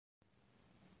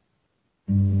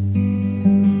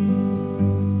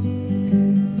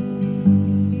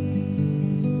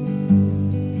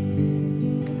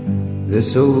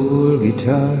This old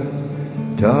guitar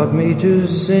taught me to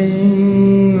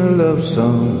sing a love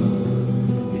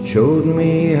song. It showed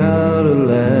me how to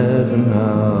laugh and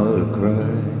how to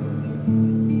cry.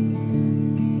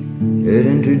 It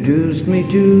introduced me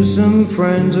to some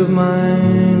friends of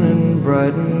mine and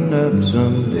brightened up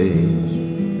some days.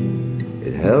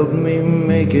 It helped me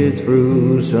make it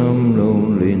through some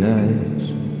lonely nights.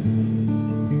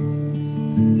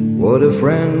 What a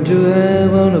friend to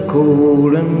have on a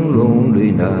cold and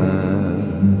lonely night.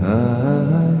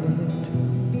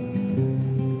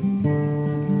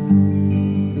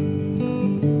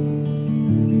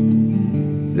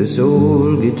 This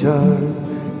old guitar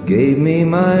gave me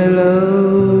my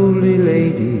lovely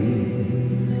lady.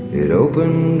 It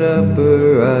opened up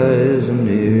her eyes and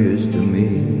ears to me.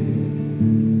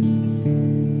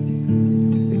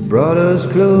 It brought us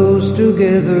close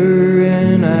together,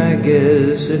 and I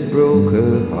guess it broke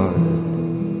her heart.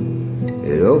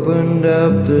 It opened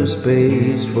up the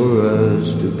space for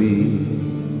us to be.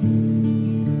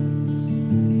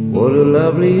 What a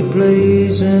lovely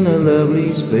place and a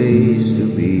lovely space to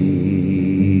be.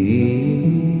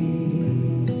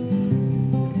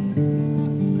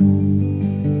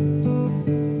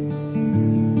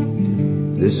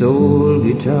 This old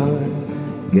guitar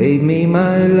gave me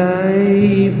my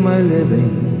life, my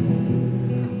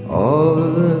living, all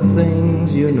the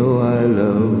things you know I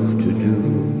love to do.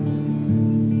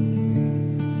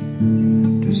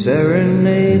 To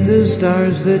serenade the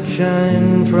stars that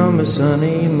shine from a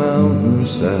sunny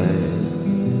mountainside,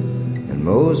 and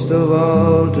most of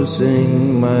all to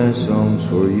sing my songs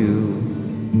for you.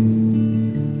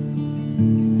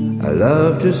 I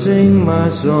love to sing my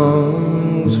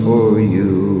songs for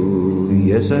you,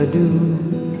 yes I do.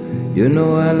 You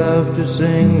know I love to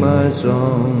sing my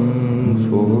songs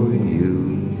for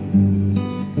you.